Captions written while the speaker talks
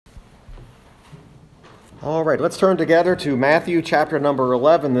All right, let's turn together to Matthew chapter number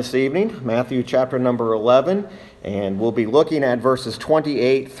 11 this evening. Matthew chapter number 11, and we'll be looking at verses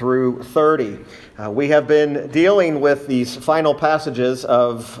 28 through 30. We have been dealing with these final passages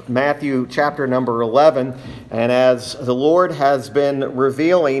of Matthew chapter number 11, and as the Lord has been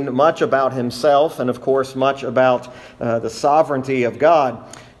revealing much about himself and, of course, much about the sovereignty of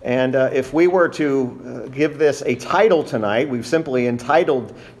God. And if we were to give this a title tonight, we've simply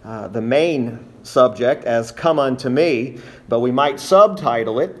entitled the main subject as Come Unto Me, but we might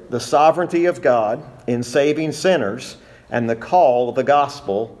subtitle it The Sovereignty of God in Saving Sinners and the Call of the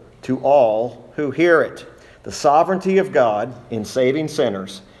Gospel to All Who Hear It. The Sovereignty of God in Saving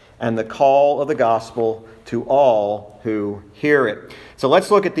Sinners and the Call of the Gospel to All Who Hear It. So let's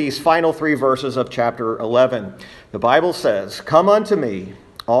look at these final three verses of chapter 11. The Bible says, Come unto me,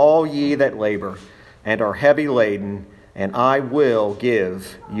 all ye that labor and are heavy laden, and I will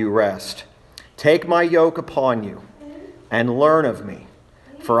give you rest. Take my yoke upon you, and learn of me,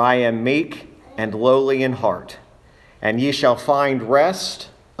 for I am meek and lowly in heart, and ye shall find rest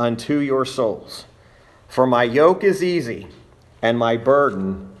unto your souls. For my yoke is easy, and my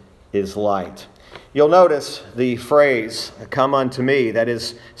burden is light. You'll notice the phrase, come unto me, that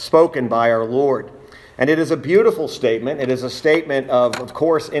is spoken by our Lord. And it is a beautiful statement. It is a statement of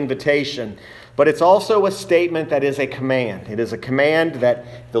course, invitation. But it's also a statement that is a command. It is a command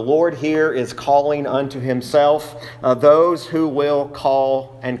that the Lord here is calling unto himself those who will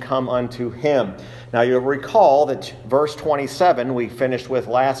call and come unto him. Now you'll recall that verse 27 we finished with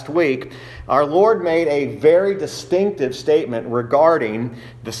last week, our Lord made a very distinctive statement regarding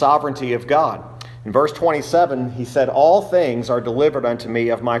the sovereignty of God. In verse 27, he said, All things are delivered unto me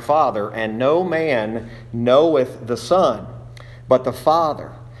of my Father, and no man knoweth the Son, but the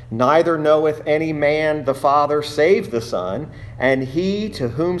Father. Neither knoweth any man the Father save the Son, and he to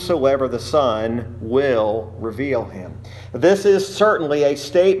whomsoever the Son will reveal him. This is certainly a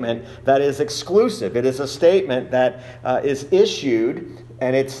statement that is exclusive. It is a statement that is issued,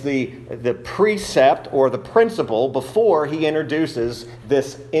 and it's the precept or the principle before he introduces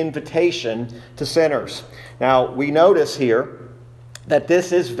this invitation to sinners. Now, we notice here that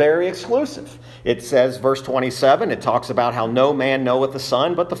this is very exclusive. It says, verse 27, it talks about how no man knoweth the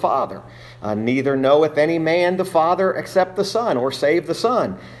Son but the Father. Neither knoweth any man the Father except the Son, or save the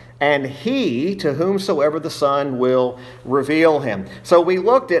Son. And he to whomsoever the Son will reveal him. So we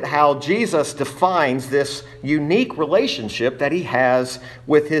looked at how Jesus defines this unique relationship that he has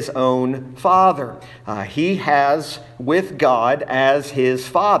with his own Father. He has with God as his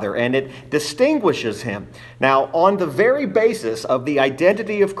Father, and it distinguishes him. Now, on the very basis of the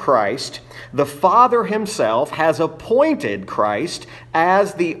identity of Christ, the Father himself has appointed Christ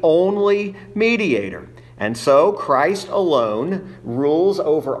as the only mediator. And so Christ alone rules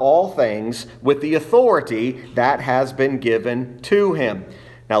over all things with the authority that has been given to him.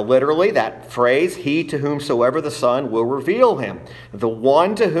 Now, literally, that phrase, he to whomsoever the Son will reveal him, the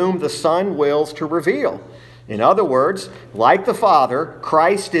one to whom the Son wills to reveal. In other words, like the Father,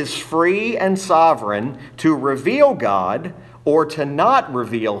 Christ is free and sovereign to reveal God or to not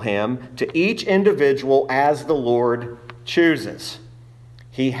reveal him to each individual as the Lord chooses.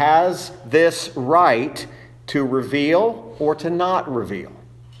 He has this right to reveal or to not reveal.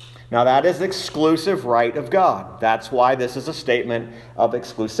 Now that is exclusive right of God. That's why this is a statement of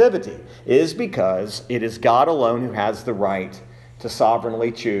exclusivity. It is because it is God alone who has the right to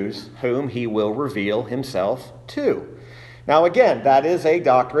sovereignly choose whom he will reveal himself to. Now again, that is a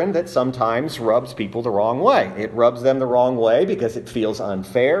doctrine that sometimes rubs people the wrong way. It rubs them the wrong way because it feels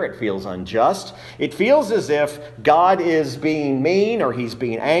unfair, it feels unjust. It feels as if God is being mean or he's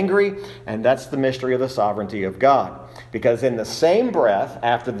being angry, and that's the mystery of the sovereignty of God. Because in the same breath,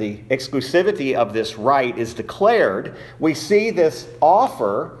 after the exclusivity of this right is declared, we see this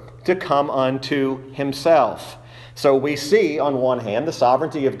offer to come unto himself. So we see, on one hand, the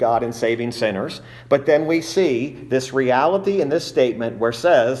sovereignty of God in saving sinners, but then we see this reality in this statement where it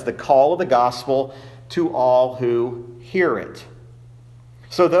says the call of the gospel to all who hear it.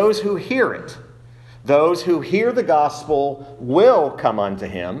 So those who hear it, those who hear the gospel will come unto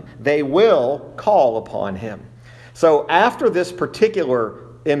him. They will call upon him. So after this particular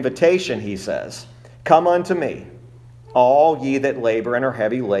invitation, he says, Come unto me, all ye that labor and are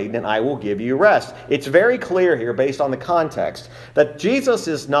heavy laden, and I will give you rest. It's very clear here, based on the context, that Jesus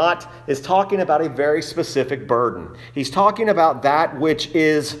is talking about a very specific burden. He's talking about that which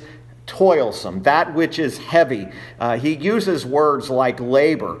is toilsome, that which is heavy. He uses words like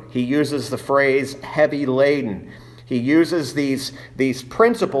labor. He uses the phrase heavy laden. He uses these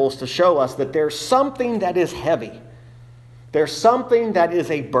principles to show us that there's something that is heavy. There's something that is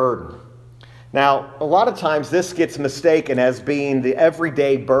a burden. Now, a lot of times this gets mistaken as being the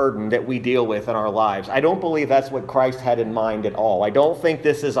everyday burden that we deal with in our lives. I don't believe that's what Christ had in mind at all. I don't think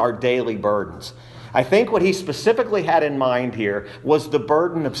this is our daily burdens. I think what he specifically had in mind here was the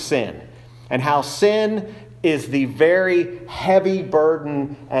burden of sin, and how sin is the very heavy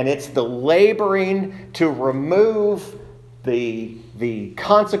burden, and it's the laboring to remove the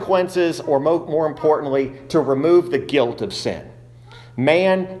consequences, or more importantly, to remove the guilt of sin.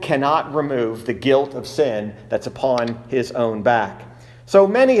 Man cannot remove the guilt of sin that's upon his own back. So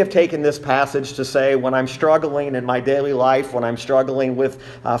many have taken this passage to say, when I'm struggling in my daily life, when I'm struggling with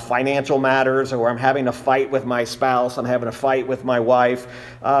financial matters, or I'm having a fight with my spouse, I'm having a fight with my wife,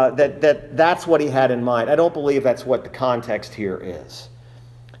 that's what he had in mind. I don't believe that's what the context here is.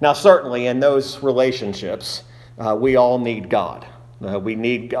 Now, certainly in those relationships, we all need God. We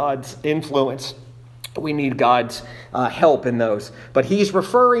need God's influence. We need God's help in those. But he's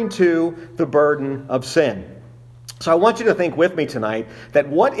referring to the burden of sin. So I want you to think with me tonight that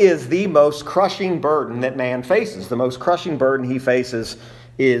what is the most crushing burden that man faces? The most crushing burden he faces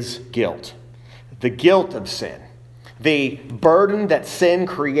is guilt. The guilt of sin. The burden that sin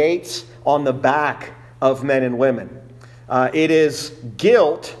creates on the back of men and women. It is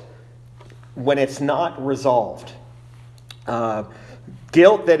guilt when it's not resolved.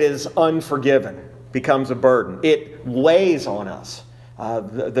 Guilt that is unforgiven becomes a burden. It weighs on us.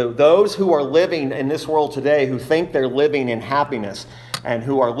 Those who are living in this world today, who think they're living in happiness and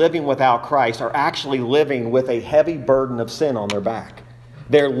who are living without Christ, are actually living with a heavy burden of sin on their back.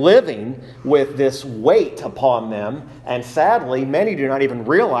 They're living with this weight upon them, and sadly, many do not even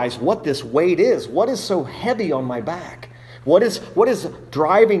realize what this weight is. What is so heavy on my back? What is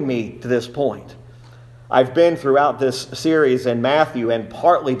driving me to this point? I've been throughout this series in Matthew, and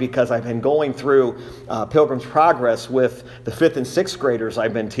partly because I've been going through Pilgrim's Progress with the 5th and 6th graders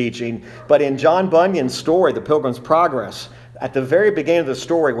I've been teaching. But in John Bunyan's story, The Pilgrim's Progress, at the very beginning of the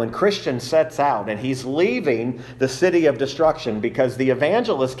story, when Christian sets out and he's leaving the city of destruction because the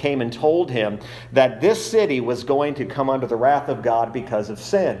evangelist came and told him that this city was going to come under the wrath of God because of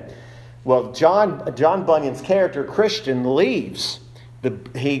sin. Well, John Bunyan's character, Christian, leaves.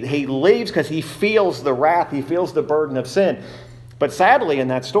 He leaves because he feels the wrath, he feels the burden of sin. But sadly, in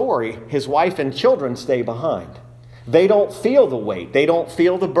that story, his wife and children stay behind. They don't feel the weight. They don't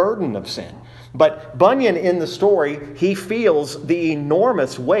feel the burden of sin. But Bunyan, in the story, he feels the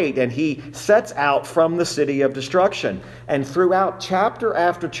enormous weight, and he sets out from the city of destruction. And throughout chapter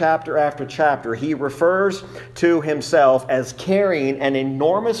after chapter after chapter, he refers to himself as carrying an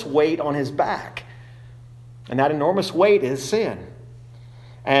enormous weight on his back. And that enormous weight is sin.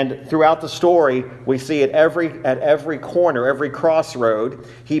 And throughout the story, we see at every corner, every crossroad,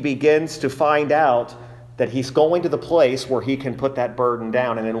 he begins to find out that he's going to the place where he can put that burden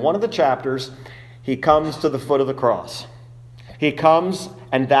down. And in one of the chapters, he comes to the foot of the cross. He comes,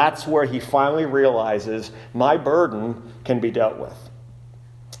 and that's where he finally realizes, my burden can be dealt with.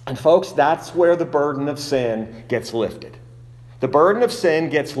 And folks, that's where the burden of sin gets lifted. The burden of sin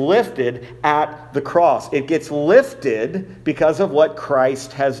gets lifted at the cross. It gets lifted because of what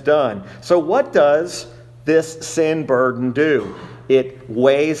Christ has done. So what does this sin burden do? It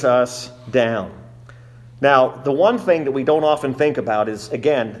weighs us down. Now, the one thing that we don't often think about is,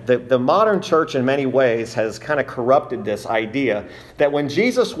 again, the modern church in many ways has kind of corrupted this idea that when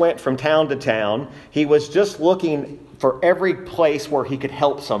Jesus went from town to town, he was just looking for every place where he could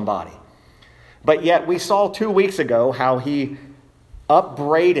help somebody. But yet we saw 2 weeks ago how he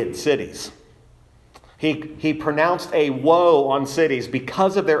upbraided cities. He pronounced a woe on cities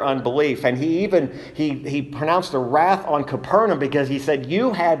because of their unbelief. And he pronounced a wrath on Capernaum because he said,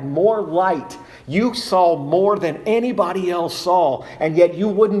 you had more light. You saw more than anybody else saw, and yet you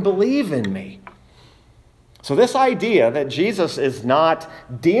wouldn't believe in me. So this idea that Jesus is not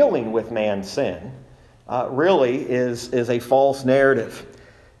dealing with man's sin really is a false narrative.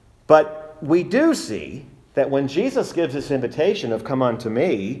 But we do see that when Jesus gives this invitation of come unto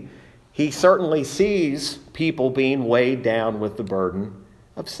me, he certainly sees people being weighed down with the burden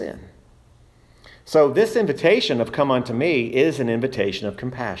of sin. So this invitation of come unto me is an invitation of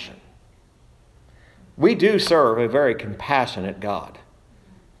compassion. We do serve a very compassionate God.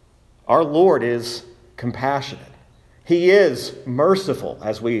 Our Lord is compassionate. He is merciful,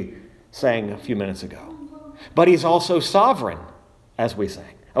 as we sang a few minutes ago. But he's also sovereign, as we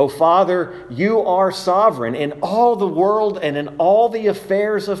sang. Oh, Father, you are sovereign in all the world and in all the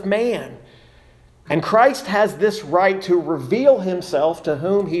affairs of man. And Christ has this right to reveal himself to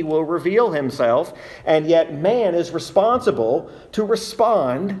whom he will reveal himself, and yet man is responsible to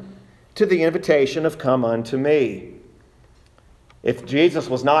respond to the invitation of come unto me. If Jesus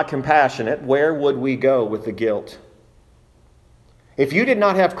was not compassionate, where would we go with the guilt? If you did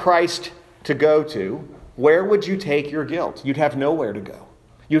not have Christ to go to, where would you take your guilt? You'd have nowhere to go.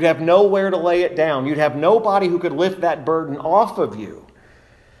 You'd have nowhere to lay it down. You'd have nobody who could lift that burden off of you.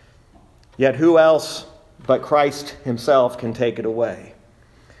 Yet who else but Christ himself can take it away?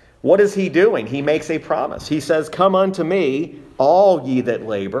 What is he doing? He makes a promise. He says, "Come unto me, all ye that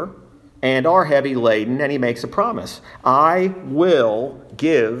labor and are heavy laden," and he makes a promise. "I will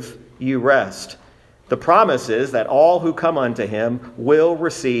give you rest." The promise is that all who come unto him will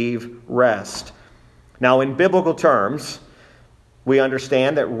receive rest. Now, in biblical terms, we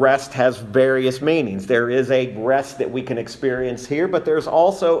understand that rest has various meanings. There is a rest that we can experience here, but there's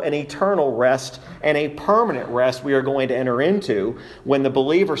also an eternal rest and a permanent rest we are going to enter into when the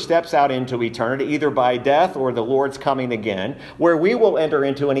believer steps out into eternity, either by death or the Lord's coming again, where we will enter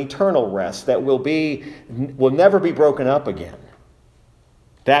into an eternal rest that will never be broken up again.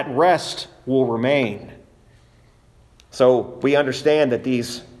 That rest will remain. So we understand that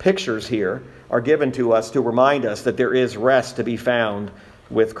these pictures here are given to us to remind us that there is rest to be found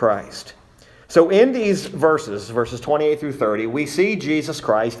with Christ. So in these verses 28 through 30, we see Jesus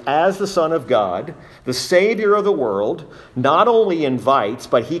Christ as the Son of God, the Savior of the world, not only invites,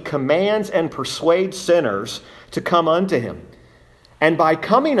 but he commands and persuades sinners to come unto him. And by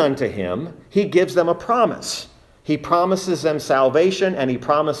coming unto him, he gives them a promise. He promises them salvation, and he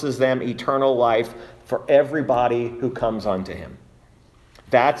promises them eternal life for everybody who comes unto him.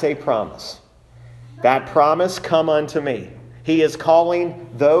 That's a promise. That promise, "Come unto me." He is calling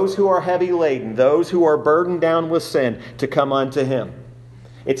those who are heavy laden, those who are burdened down with sin, to come unto him.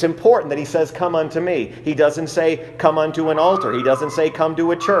 It's important that he says, "Come unto me." He doesn't say, "Come unto an altar." He doesn't say, "Come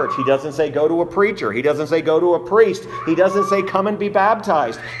to a church." He doesn't say, "Go to a preacher." He doesn't say, "Go to a priest." He doesn't say, "Come and be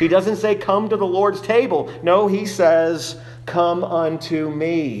baptized." He doesn't say, "Come to the Lord's table." No, he says, "Come unto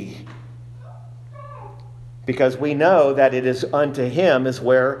me." Because we know that it is unto him is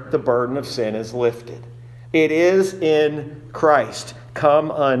where the burden of sin is lifted. It is in Christ. Come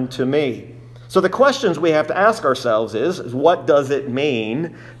unto me. So the questions we have to ask ourselves is what does it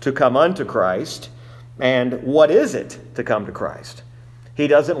mean to come unto Christ? And what is it to come to Christ? He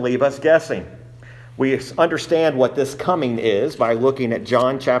doesn't leave us guessing. We understand what this coming is by looking at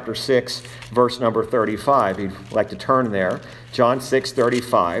John chapter 6, verse number 35. If you'd like to turn there. John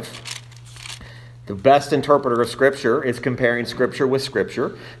 6:35. The best interpreter of Scripture is comparing Scripture with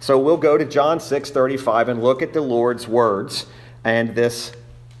Scripture. So we'll go to John 6:35 and look at the Lord's words and this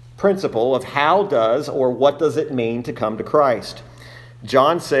principle of how does or what does it mean to come to Christ.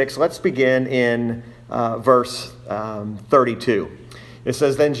 John 6, let's begin in verse 32. It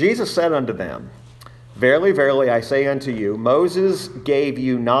says, "Then Jesus said unto them, Verily, verily, I say unto you, Moses gave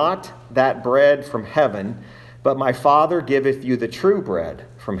you not that bread from heaven, but my Father giveth you the true bread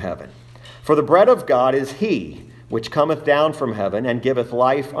from heaven. For the bread of God is he, which cometh down from heaven, and giveth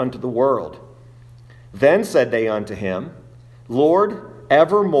life unto the world. Then said they unto him, Lord,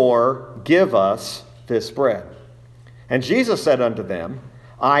 evermore give us this bread. And Jesus said unto them,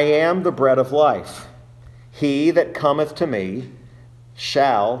 I am the bread of life. He that cometh to me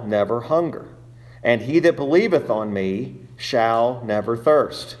shall never hunger, and he that believeth on me shall never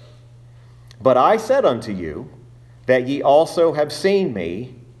thirst. But I said unto you, that ye also have seen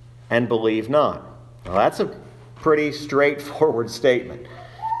me, and believe not. Now that's a pretty straightforward statement.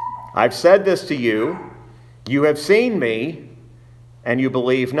 I've said this to you, you have seen me, and you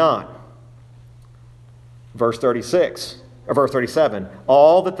believe not. Verse 37,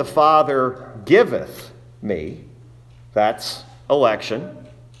 all that the Father giveth me, that's election,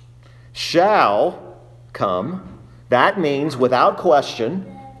 shall come. That means without question,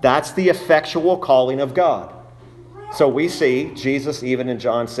 that's the effectual calling of God. So we see Jesus, even in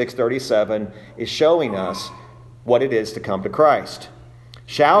John 6:37, is showing us what it is to come to Christ.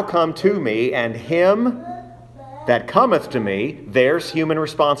 Shall come to me, and him that cometh to me, there's human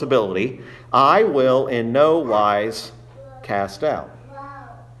responsibility, I will in no wise cast out.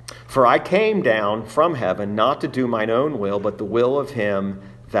 For I came down from heaven not to do mine own will, but the will of him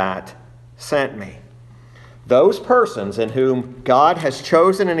that sent me. Those persons in whom God has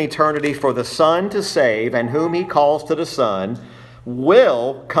chosen in eternity for the Son to save, and whom he calls to the Son,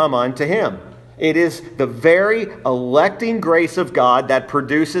 will come unto him. It is the very electing grace of God that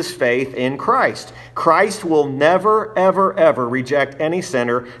produces faith in Christ. Christ will never, ever, ever reject any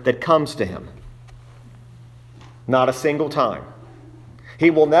sinner that comes to him. Not a single time. He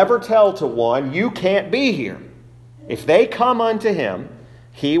will never tell to one, you can't be here. If they come unto him,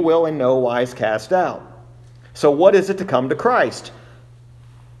 he will in no wise cast out. So what is it to come to Christ?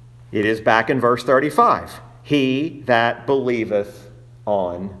 It is back in verse 35. he that believeth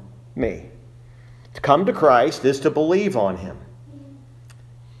on me. To come to Christ is to believe on him.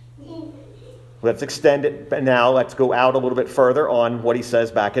 Let's extend it now. Let's go out a little bit further on what he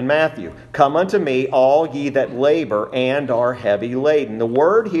says back in Matthew. Come unto me, all ye that labor and are heavy laden. The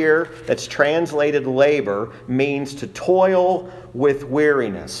word here that's translated labor means to toil with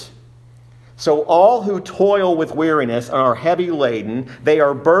weariness. So all who toil with weariness and are heavy laden, they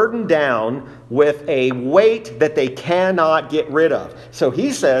are burdened down with a weight that they cannot get rid of. So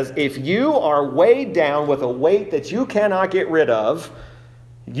he says, if you are weighed down with a weight that you cannot get rid of,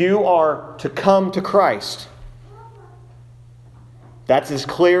 you are to come to Christ. That's as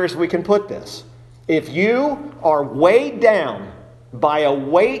clear as we can put this. If you are weighed down by a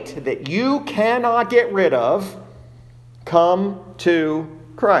weight that you cannot get rid of, come to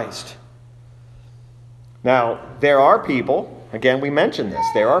Christ. Now, there are people, again we mentioned this,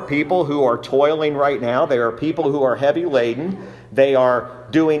 there are people who are toiling right now. There are people who are heavy laden. They are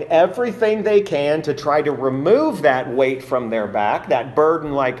doing everything they can to try to remove that weight from their back, that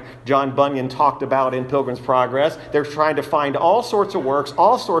burden like John Bunyan talked about in Pilgrim's Progress. They're trying to find all sorts of works,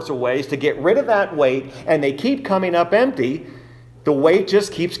 all sorts of ways to get rid of that weight, and they keep coming up empty. The weight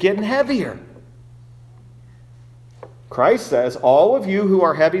just keeps getting heavier. Christ says, all of you who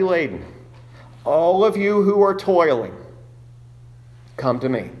are heavy laden, all of you who are toiling, come to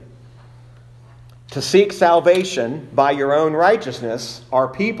me. To seek salvation by your own righteousness are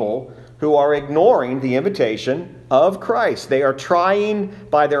people who are ignoring the invitation of Christ. They are trying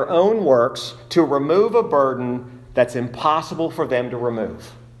by their own works to remove a burden that's impossible for them to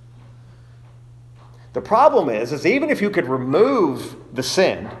remove. The problem is even if you could remove the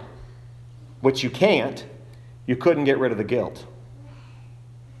sin, which you can't, you couldn't get rid of the guilt.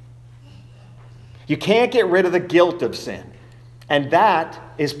 You can't get rid of the guilt of sin. And that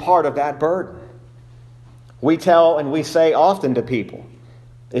is part of that burden. We tell and we say often to people,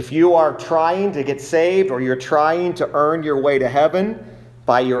 if you are trying to get saved or you're trying to earn your way to heaven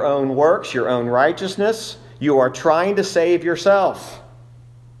by your own works, your own righteousness, you are trying to save yourself.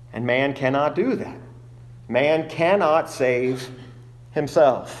 And man cannot do that. Man cannot save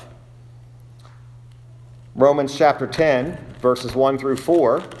himself. Romans chapter 10, verses 1 through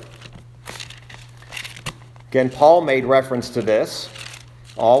 4. Again, Paul made reference to this.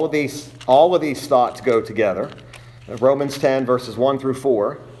 All of these thoughts go together. Romans 10, verses 1 through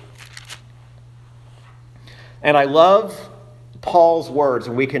 4. And I love Paul's words,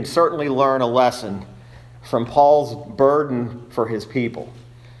 and we can certainly learn a lesson from Paul's burden for his people.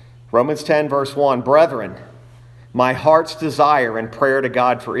 Romans 10, verse 1, Brethren, my heart's desire and prayer to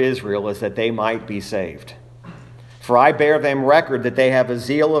God for Israel is that they might be saved. For I bear them record that they have a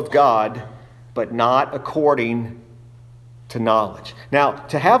zeal of God, but not according to knowledge. Now,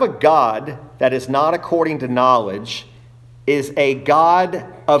 to have a God that is not according to knowledge is a God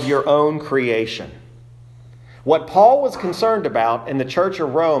of your own creation. What Paul was concerned about in the church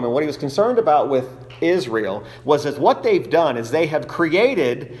of Rome and what he was concerned about with Israel was that what they've done is they have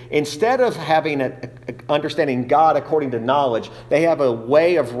created, instead of having understanding God according to knowledge, they have a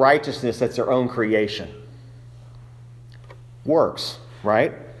way of righteousness that's their own creation. Works,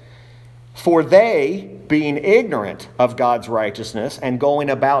 right? For they, being ignorant of God's righteousness and going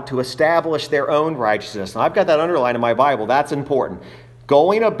about to establish their own righteousness. Now, I've got that underlined in my Bible. That's important.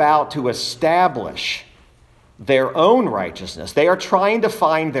 Going about to establish their own righteousness. They are trying to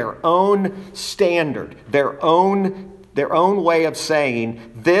find their own standard, their own way of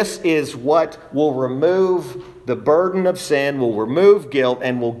saying, this is what will remove the burden of sin, will remove guilt,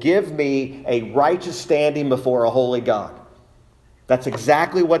 and will give me a righteous standing before a holy God. That's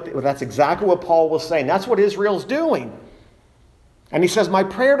exactly what Paul was saying. That's what Israel's doing. And he says, my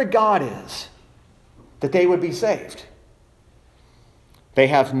prayer to God is that they would be saved. They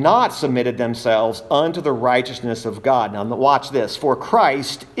have not submitted themselves unto the righteousness of God. Now watch this. For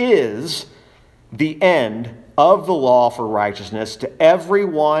Christ is the end of the law for righteousness to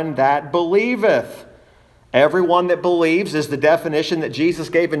everyone that believeth. Everyone that believes is the definition that Jesus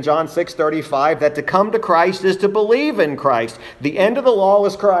gave in John 6:35, that to come to Christ is to believe in Christ. The end of the law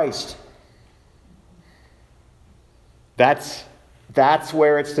is Christ. That's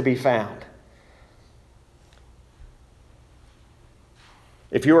where it's to be found.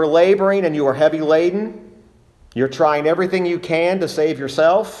 If you are laboring and you are heavy laden, you're trying everything you can to save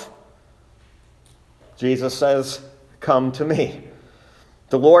yourself, Jesus says, come to me.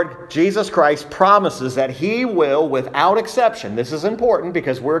 The Lord Jesus Christ promises that He will, without exception, this is important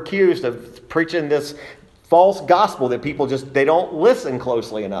because we're accused of preaching this false gospel that people they don't listen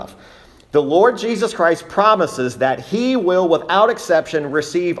closely enough. The Lord Jesus Christ promises that he will, without exception,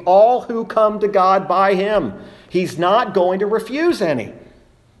 receive all who come to God by him. He's not going to refuse any.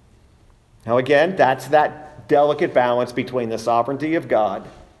 Now again, that's that delicate balance between the sovereignty of God,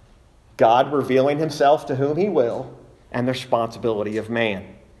 God revealing himself to whom he will, and the responsibility of man.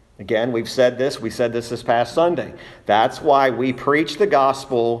 Again, we said this past Sunday. That's why we preach the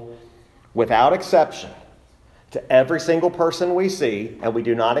gospel without exception to every single person we see, and we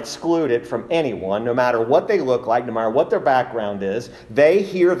do not exclude it from anyone, no matter what they look like, no matter what their background is. They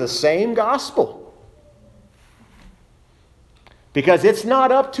hear the same gospel. Because it's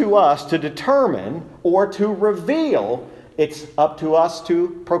not up to us to determine or to reveal, it's up to us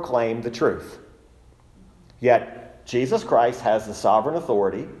to proclaim the truth. Yet, Jesus Christ has the sovereign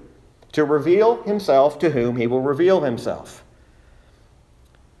authority to reveal himself to whom he will reveal himself.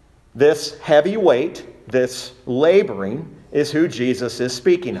 This heavy weight, this laboring, is who Jesus is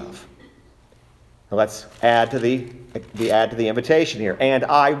speaking of. Now let's add to the invitation here. And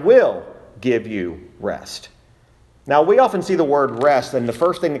I will give you rest. Now, we often see the word rest, and the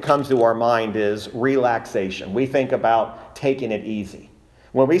first thing that comes to our mind is relaxation. We think about taking it easy.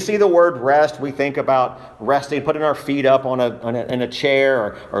 When we see the word rest, we think about resting, putting our feet up in a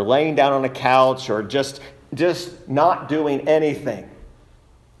chair, or laying down on a couch, or just not doing anything.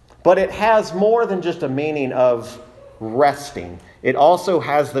 But it has more than just a meaning of resting. It also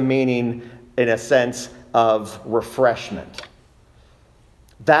has the meaning, in a sense, of refreshment.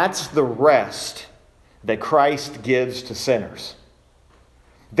 That's the rest that Christ gives to sinners.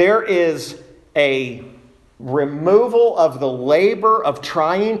 There is a removal of the labor of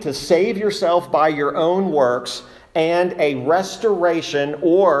trying to save yourself by your own works, and a restoration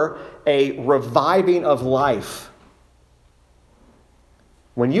or a reviving of life.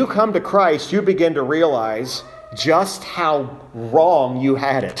 When you come to Christ, you begin to realize just how wrong you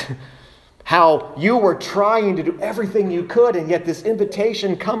had it. How you were trying to do everything you could, and yet this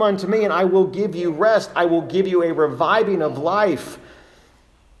invitation, come unto me and I will give you rest. I will give you a reviving of life.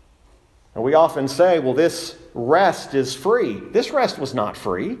 And we often say, well, this rest is free. This rest was not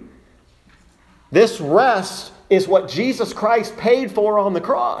free. This rest is what Jesus Christ paid for on the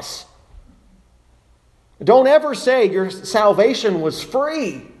cross. Don't ever say your salvation was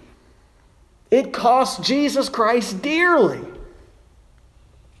free. It cost Jesus Christ dearly.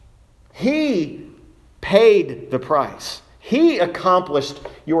 He paid the price. He accomplished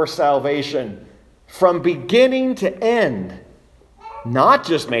your salvation from beginning to end. Not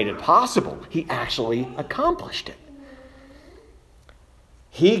just made it possible, he actually accomplished it.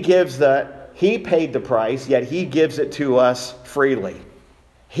 He paid the price, yet he gives it to us freely.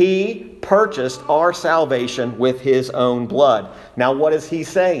 He purchased our salvation with his own blood. Now, what is he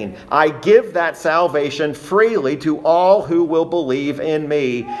saying? I give that salvation freely to all who will believe in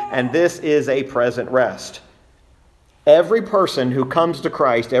me, and this is a present rest. Every person who comes to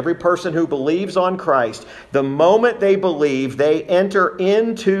Christ, every person who believes on Christ, the moment they believe, they enter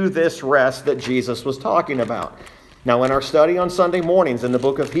into this rest that Jesus was talking about. Now, in our study on Sunday mornings in the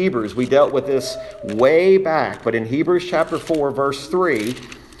book of Hebrews, we dealt with this way back, but in Hebrews chapter 4, verse 3,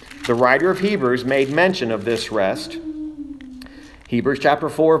 the writer of Hebrews made mention of this rest. Hebrews chapter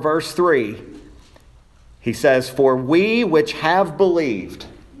 4, verse 3, he says, "For we which have believed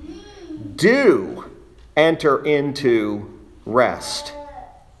do enter into rest.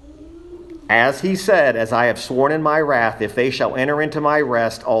 As he said, as I have sworn in my wrath, if they shall enter into my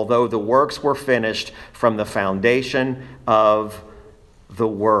rest, although the works were finished from the foundation of the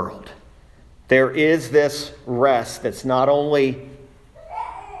world." There is this rest that's not only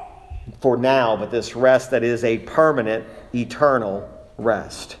for now, but this rest that is a permanent, eternal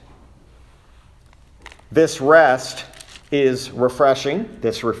rest. This rest is refreshing.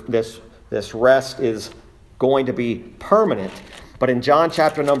 This rest is going to be permanent. But in John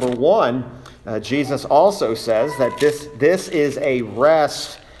chapter number 1, Jesus also says that this is a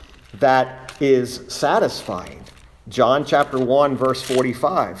rest that is satisfying. John chapter 1, verse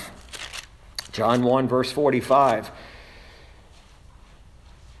 45. John 1, verse 45.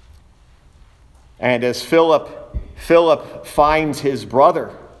 And as Philip finds his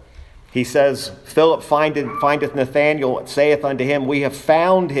brother, he says, Philip findeth Nathanael, and saith unto him, We have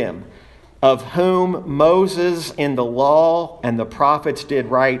found him, of whom Moses in the law and the prophets did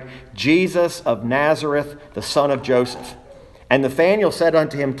write, Jesus of Nazareth, the son of Joseph. And Nathanael said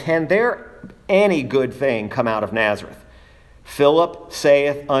unto him, Can there any good thing come out of Nazareth? Philip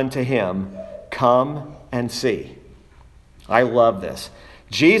saith unto him, Come and see. I love this.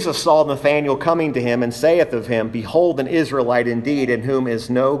 Jesus saw Nathanael coming to him, and saith of him, Behold, an Israelite indeed, in whom is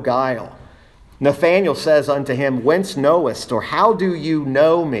no guile. Nathanael says unto him, Whence knowest, or how do you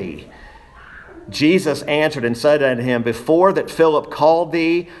know me? Jesus answered and said unto him, Before that Philip called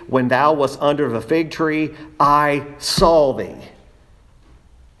thee, when thou wast under the fig tree, I saw thee.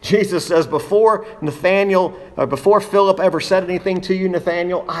 Jesus says, before Philip ever said anything to you,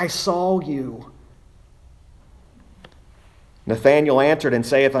 Nathanael, I saw you. Nathanael answered and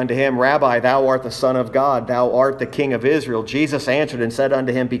saith unto him, Rabbi, thou art the Son of God, thou art the King of Israel. Jesus answered and said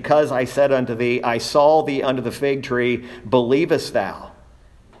unto him, Because I said unto thee, I saw thee under the fig tree, believest thou?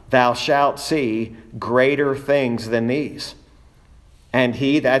 Thou shalt see greater things than these. And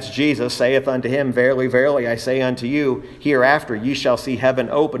he, that's Jesus, saith unto him, Verily, verily, I say unto you, hereafter ye shall see heaven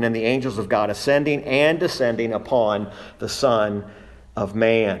open, and the angels of God ascending and descending upon the Son of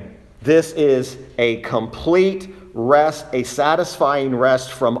Man. This is a complete rest, a satisfying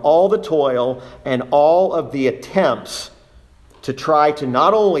rest from all the toil and all of the attempts to try to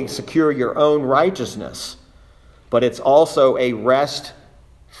not only secure your own righteousness, but it's also a rest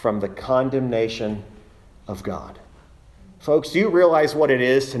from the condemnation of God. Folks, do you realize what it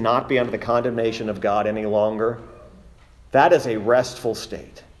is to not be under the condemnation of God any longer? That is a restful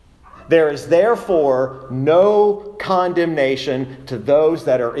state. There is therefore no condemnation to those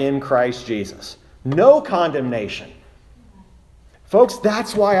that are in Christ Jesus. No condemnation. Folks,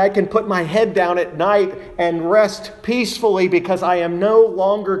 that's why I can put my head down at night and rest peacefully, because I am no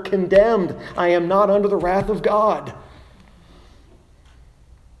longer condemned. I am not under the wrath of God.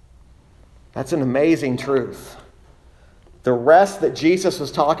 That's an amazing truth. The rest that Jesus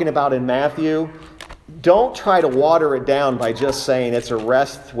was talking about in Matthew, don't try to water it down by just saying it's a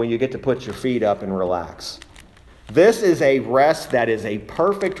rest when you get to put your feet up and relax. This is a rest that is a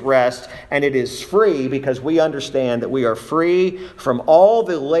perfect rest, and it is free because we understand that we are free from all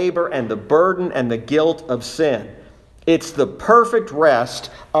the labor and the burden and the guilt of sin. It's the perfect rest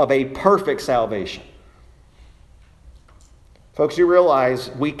of a perfect salvation. Folks, you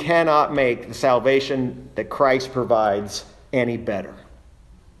realize we cannot make the salvation that Christ provides any better.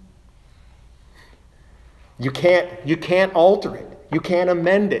 You can't alter it. You can't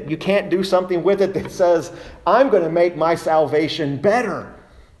amend it. You can't do something with it that says, I'm going to make my salvation better.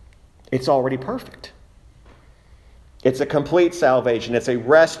 It's already perfect. It's a complete salvation. It's a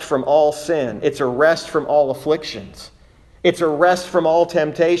rest from all sin. It's a rest from all afflictions. It's a rest from all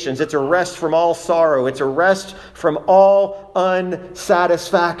temptations. It's a rest from all sorrow. It's a rest from all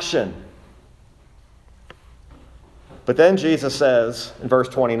unsatisfaction. But then Jesus says in verse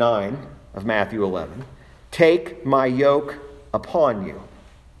 29 of Matthew 11, Take my yoke upon you.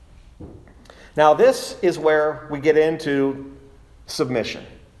 Now this is where we get into submission.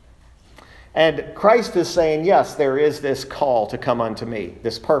 And Christ is saying, yes, there is this call to come unto me,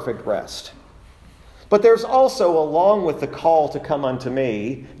 this perfect rest. But there's also, along with the call to come unto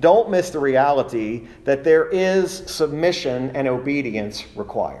me, don't miss the reality that there is submission and obedience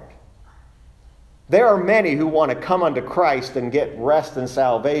required. There are many who want to come unto Christ and get rest and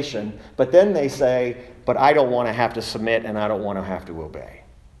salvation, but then they say, but I don't want to have to submit and I don't want to have to obey.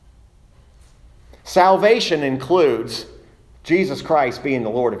 Salvation includes Jesus Christ being the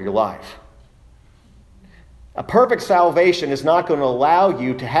Lord of your life. A perfect salvation is not going to allow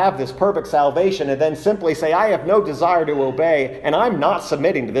you to have this perfect salvation and then simply say, I have no desire to obey and I'm not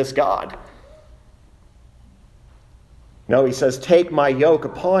submitting to this God. No, he says, take my yoke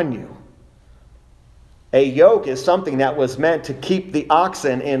upon you. A yoke is something that was meant to keep the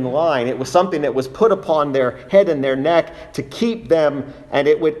oxen in line. It was something that was put upon their head and their neck to keep them, and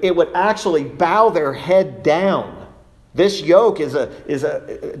it would actually bow their head down. This yoke is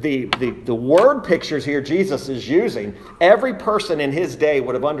the word pictures here Jesus is using. Every person in his day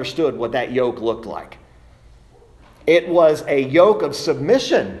would have understood what that yoke looked like. It was a yoke of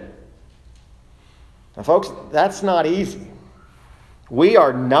submission. Now, folks, that's not easy. We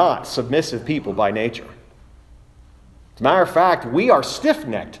are not submissive people by nature. As a matter of fact, we are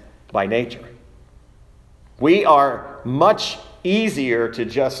stiff-necked by nature. We are much easier to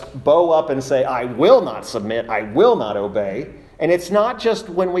just bow up and say, I will not submit, I will not obey. And it's not just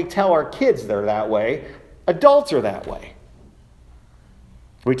when we tell our kids they're that way. Adults are that way.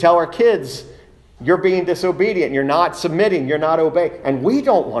 We tell our kids, you're being disobedient, you're not submitting, you're not obeying. And we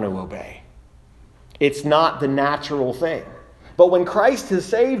don't want to obey. It's not the natural thing. But when Christ has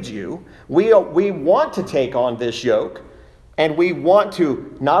saved you, we want to take on this yoke, and we want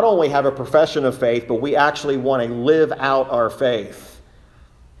to not only have a profession of faith, but we actually want to live out our faith.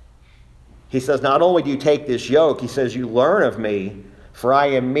 He says, not only do you take this yoke, he says, you learn of me, for I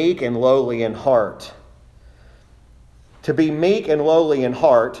am meek and lowly in heart. To be meek and lowly in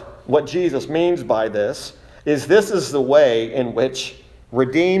heart, what Jesus means by this is the way in which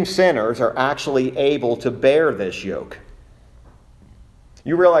redeemed sinners are actually able to bear this yoke.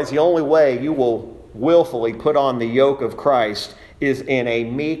 You realize the only way you will willfully put on the yoke of Christ is in a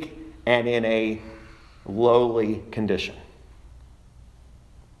meek and in a lowly condition.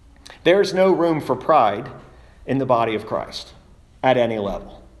 There's no room for pride in the body of Christ at any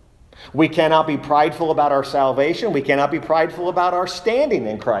level. We cannot be prideful about our salvation. We cannot be prideful about our standing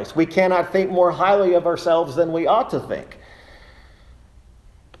in Christ. We cannot think more highly of ourselves than we ought to think.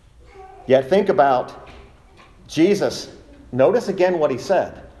 Yet think about Jesus. Notice again what he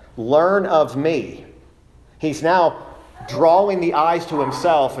said. Learn of me. He's now drawing the eyes to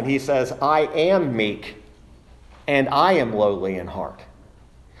himself, and he says, I am meek and I am lowly in heart.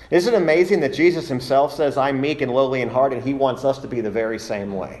 Isn't it amazing that Jesus himself says, I'm meek and lowly in heart, and he wants us to be the very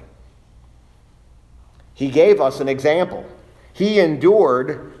same way? He gave us an example. He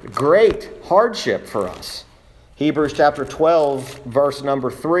endured great hardship for us. Hebrews chapter 12, verse number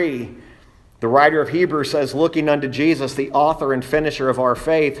 3, the writer of Hebrews says, looking unto Jesus, the author and finisher of our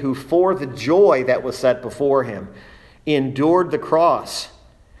faith, who for the joy that was set before him endured the cross,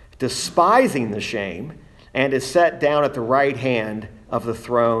 despising the shame, and is set down at the right hand of the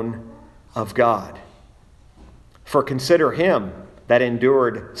throne of God. For consider him that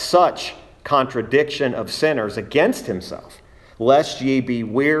endured such contradiction of sinners against himself, lest ye be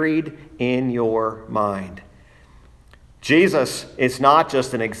wearied in your mind. Jesus is not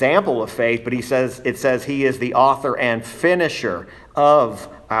just an example of faith, but it says he is the author and finisher of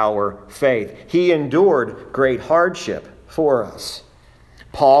our faith. He endured great hardship for us.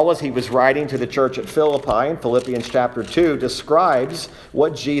 Paul, as he was writing to the church at Philippi in Philippians chapter 2, describes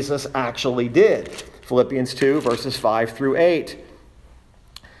what Jesus actually did. Philippians 2, verses 5 through 8.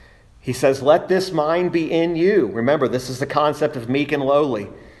 He says, let this mind be in you. Remember, this is the concept of meek and lowly,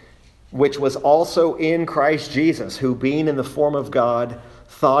 which was also in Christ Jesus, who being in the form of God,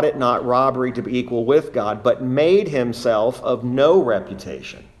 thought it not robbery to be equal with God, but made himself of no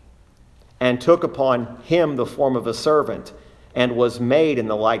reputation, and took upon him the form of a servant, and was made in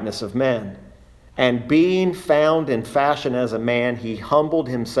the likeness of men. And being found in fashion as a man, he humbled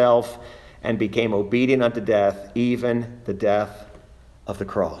himself and became obedient unto death, even the death of the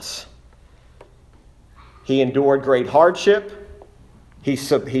cross. He endured great hardship.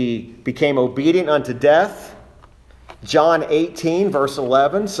 He became obedient unto death. John 18, verse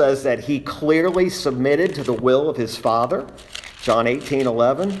 11 says that he clearly submitted to the will of his Father. John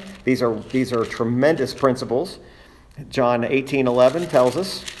 18:11. These are tremendous principles. John 18:11 tells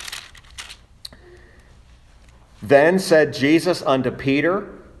us, then said Jesus unto Peter,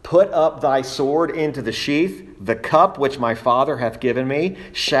 put up thy sword into the sheath. The cup which my Father hath given me,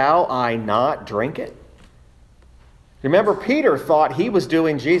 shall I not drink it? Remember, Peter thought he was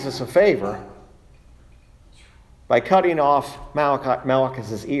doing Jesus a favor by cutting off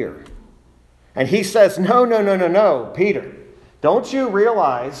Malchus' ear. And he says, no, Peter, don't you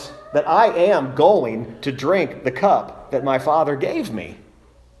realize that I am going to drink the cup that my Father gave me?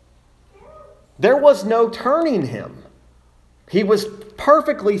 There was no turning him. He was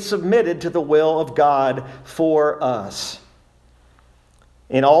perfectly submitted to the will of God for us.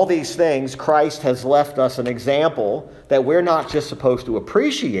 In all these things, Christ has left us an example that we're not just supposed to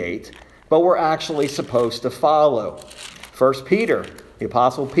appreciate, but we're actually supposed to follow. 1 Peter, the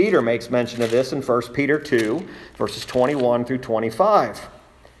Apostle Peter makes mention of this in 1 Peter 2, verses 21 through 25.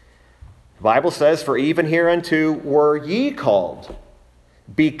 The Bible says, for even hereunto were ye called,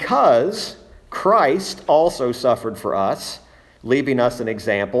 because Christ also suffered for us, leaving us an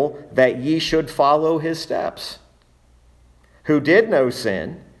example that ye should follow his steps. Who did no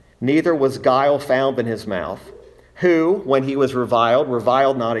sin, neither was guile found in his mouth. Who, when he was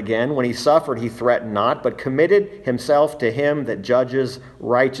reviled not again. When he suffered, he threatened not, but committed himself to him that judges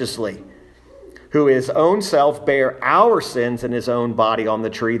righteously. Who his own self bare our sins in his own body on the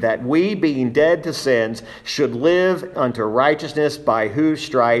tree, that we, being dead to sins, should live unto righteousness, by whose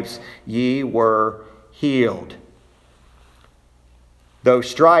stripes ye were healed. Those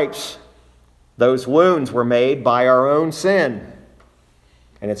stripes, those wounds were made by our own sin.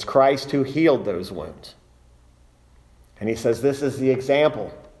 And it's Christ who healed those wounds. And he says this is the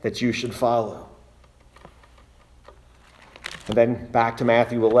example that you should follow. And then back to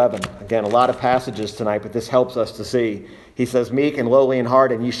Matthew 11. Again, a lot of passages tonight, but this helps us to see. He says, meek and lowly in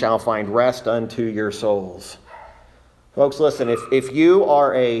heart, and ye shall find rest unto your souls. Folks, listen, if you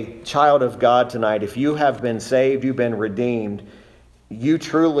are a child of God tonight, if you have been saved, you've been redeemed, you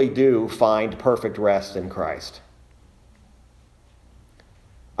truly do find perfect rest in Christ.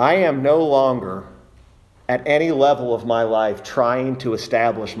 I am no longer at any level of my life trying to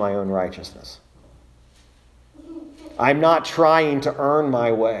establish my own righteousness. I'm not trying to earn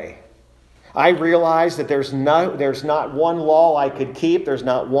my way. I realize that there's not one law I could keep. There's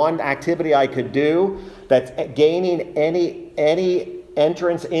not one activity I could do that's gaining any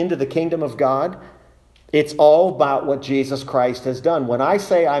entrance into the kingdom of God. It's all about what Jesus Christ has done. When I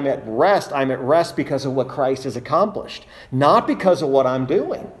say I'm at rest because of what Christ has accomplished, not because of what I'm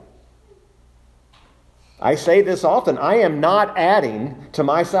doing. I say this often. I am not adding to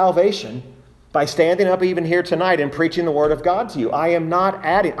my salvation by standing up even here tonight and preaching the word of God to you. I am not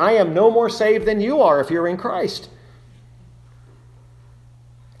adding. I am no more saved than you are if you're in Christ.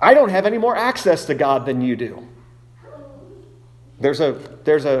 I don't have any more access to God than you do. There's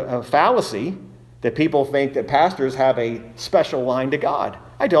a fallacy that people think that pastors have a special line to God.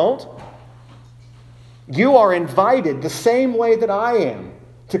 I don't. You are invited the same way that I am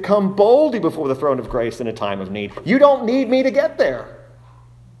to come boldly before the throne of grace in a time of need. You don't need me to get there.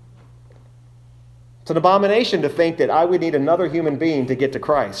 It's an abomination to think that I would need another human being to get to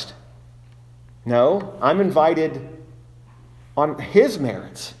Christ. No, I'm invited on His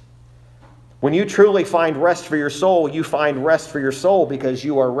merits. When you truly find rest for your soul, you find rest for your soul because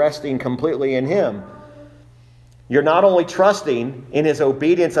you are resting completely in Him. You're not only trusting in His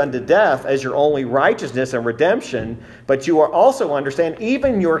obedience unto death as your only righteousness and redemption, but you are also understanding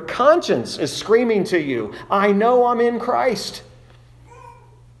even your conscience is screaming to you, I know I'm in Christ.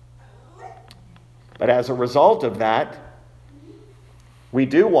 But as a result of that, we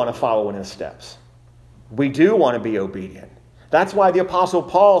do want to follow in His steps. We do want to be obedient. That's why the Apostle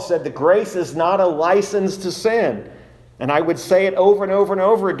Paul said the grace is not a license to sin. And I would say it over and over and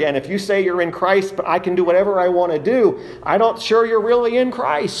over again. If you say you're in Christ, but I can do whatever I want to do, I'm not sure you're really in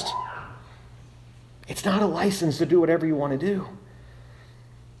Christ. It's not a license to do whatever you want to do.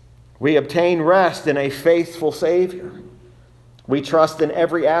 We obtain rest in a faithful Savior. We trust in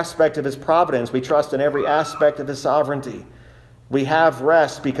every aspect of His providence. We trust in every aspect of His sovereignty. We have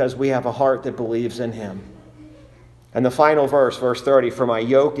rest because we have a heart that believes in Him. And the final verse, verse 30, for my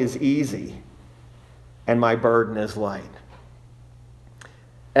yoke is easy and my burden is light.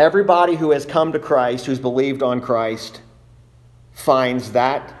 Everybody who has come to Christ, who's believed on Christ, finds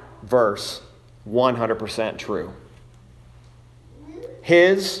that verse 100% true.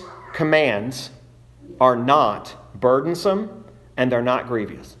 His commands are not burdensome and they're not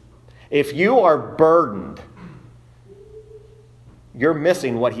grievous. If you are burdened, you're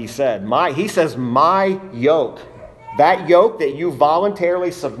missing what He said. He says, my yoke. That yoke that you voluntarily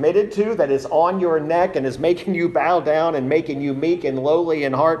submitted to, that is on your neck and is making you bow down and making you meek and lowly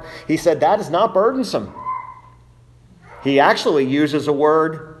in heart, He said that is not burdensome. He actually uses a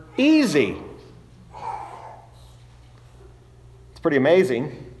word, easy. It's pretty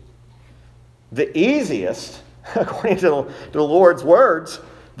amazing. The easiest, according to the Lord's words,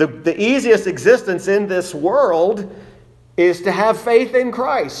 the easiest existence in this world is to have faith in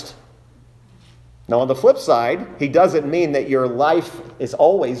Christ. Now, on the flip side, He doesn't mean that your life is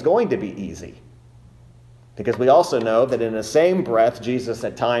always going to be easy. Because we also know that in the same breath, Jesus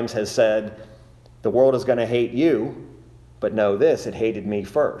at times has said, the world is going to hate you, but know this, it hated me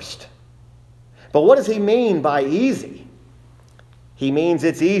first. But what does He mean by easy? He means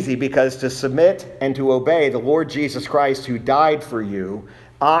it's easy because to submit and to obey the Lord Jesus Christ who died for you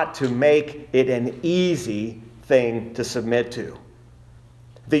ought to make it an easy thing to submit to.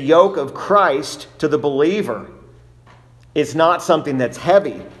 The yoke of Christ to the believer is not something that's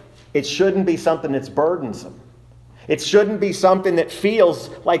heavy. It shouldn't be something that's burdensome. It shouldn't be something that feels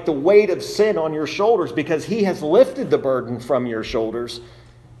like the weight of sin on your shoulders because He has lifted the burden from your shoulders.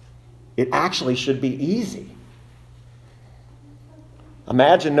 It actually should be easy.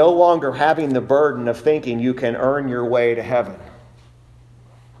 Imagine no longer having the burden of thinking you can earn your way to heaven.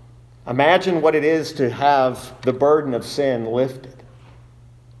 Imagine what it is to have the burden of sin lifted.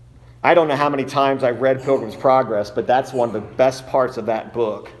 I don't know how many times I've read Pilgrim's Progress, but that's one of the best parts of that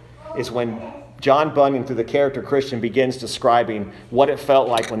book, is when John Bunyan, through the character Christian, begins describing what it felt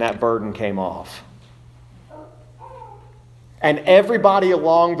like when that burden came off. And everybody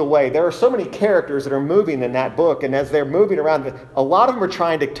along the way, there are so many characters that are moving in that book, and as they're moving around, a lot of them are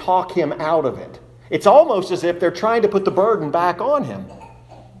trying to talk him out of it. It's almost as if they're trying to put the burden back on him.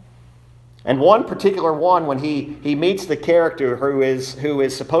 And one particular one, when he meets the character who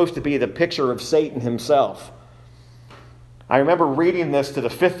is supposed to be the picture of Satan himself. I remember reading this to the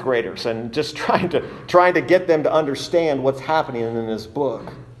fifth graders and just trying to get them to understand what's happening in this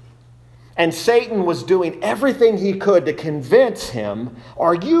book. And Satan was doing everything he could to convince him,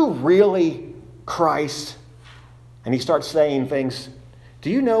 are you really Christ? And he starts saying things,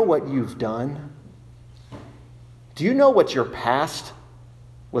 do you know what you've done? Do you know what your past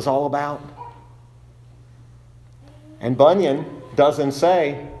was all about? And Bunyan doesn't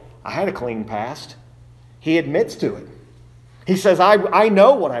say, I had a clean past. He admits to it. He says, I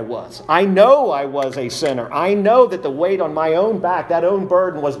know what I was. I know I was a sinner. I know that the weight on my own back, that own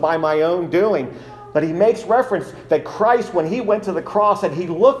burden, was by my own doing. But he makes reference that Christ, when he went to the cross and he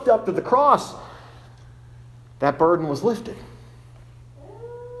looked up to the cross, that burden was lifted.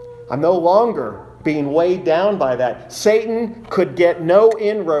 I'm no longer being weighed down by that. Satan could get no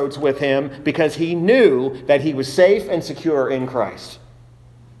inroads with him because he knew that he was safe and secure in Christ.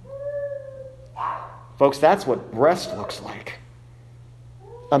 Folks, that's what rest looks like.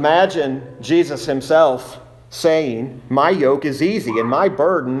 Imagine Jesus himself saying, "My yoke is easy and my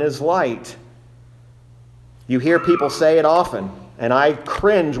burden is light." You hear people say it often, and I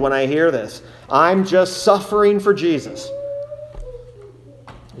cringe when I hear this. I'm just suffering for Jesus.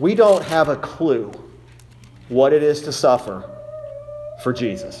 We don't have a clue what it is to suffer for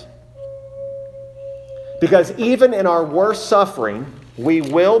Jesus. Because even in our worst suffering, we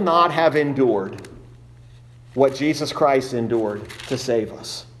will not have endured what Jesus Christ endured to save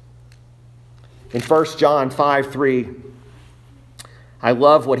us. In 1 John 5:3, I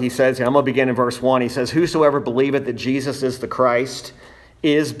love what he says here. I'm going to begin in verse 1. He says, "Whosoever believeth that Jesus is the Christ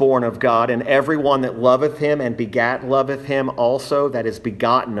is born of God, and everyone that loveth him and begat loveth him also that is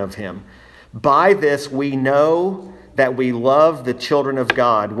begotten of him. By this we know that we love the children of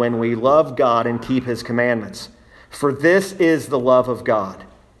God, when we love God and keep his commandments. For this is the love of God,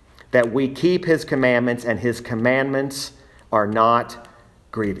 that we keep his commandments, and his commandments are not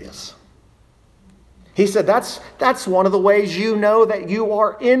grievous." He said that's one of the ways you know that you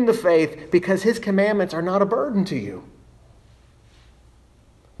are in the faith, because his commandments are not a burden to you.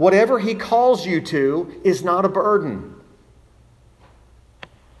 Whatever he calls you to is not a burden.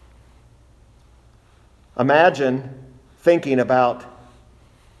 Imagine thinking about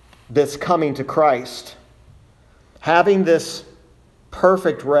this coming to Christ, having this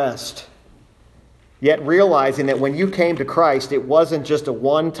perfect rest, yet realizing that when you came to Christ, it wasn't just a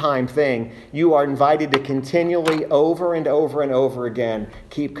one-time thing. You are invited to continually, over and over and over again,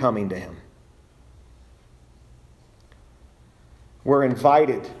 keep coming to him. We're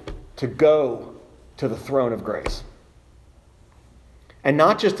invited to go to the throne of grace. And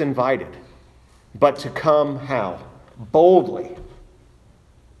not just invited, but to come how? Boldly.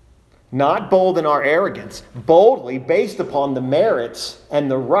 Not bold in our arrogance, boldly based upon the merits and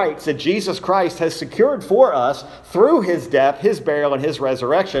the rights that Jesus Christ has secured for us through his death, his burial, and his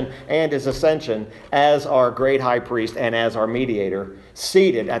resurrection, and his ascension as our great high priest and as our mediator,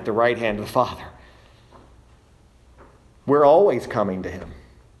 seated at the right hand of the Father. We're always coming to him.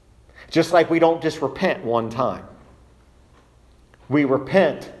 Just like we don't just repent one time. We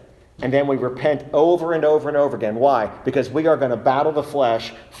repent, and then we repent over and over and over again. Why? Because we are going to battle the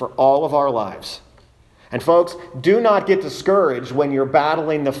flesh for all of our lives. And folks, do not get discouraged when you're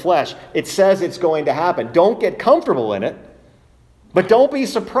battling the flesh. It says it's going to happen. Don't get comfortable in it. But don't be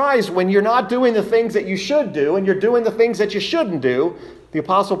surprised when you're not doing the things that you should do and you're doing the things that you shouldn't do. The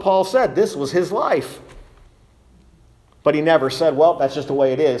Apostle Paul said this was his life. But he never said, well, that's just the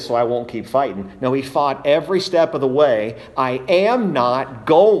way it is, so I won't keep fighting. No, he fought every step of the way. I'm not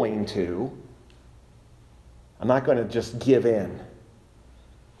going to just give in.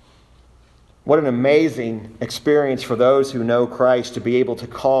 What an amazing experience for those who know Christ to be able to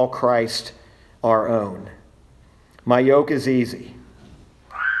call Christ our own. My yoke is easy.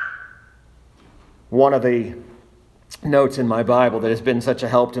 One of the notes in my Bible that has been such a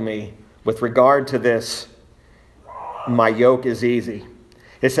help to me with regard to this, my yoke is easy.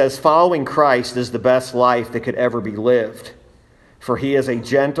 It says, following Christ is the best life that could ever be lived, for he is a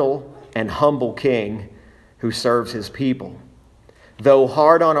gentle and humble king who serves his people. Though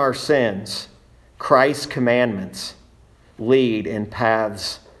hard on our sins, Christ's commandments lead in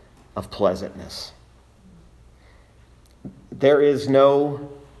paths of pleasantness. There is no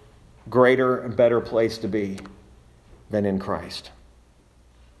greater and better place to be than in Christ.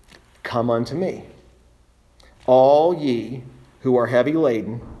 Come unto me, all ye who are heavy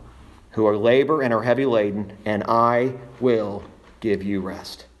laden, who are labor and are heavy laden, and I will give you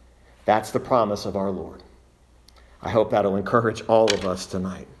rest. That's the promise of our Lord. I hope that'll encourage all of us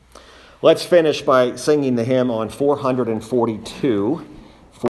tonight. Let's finish by singing the hymn on 442.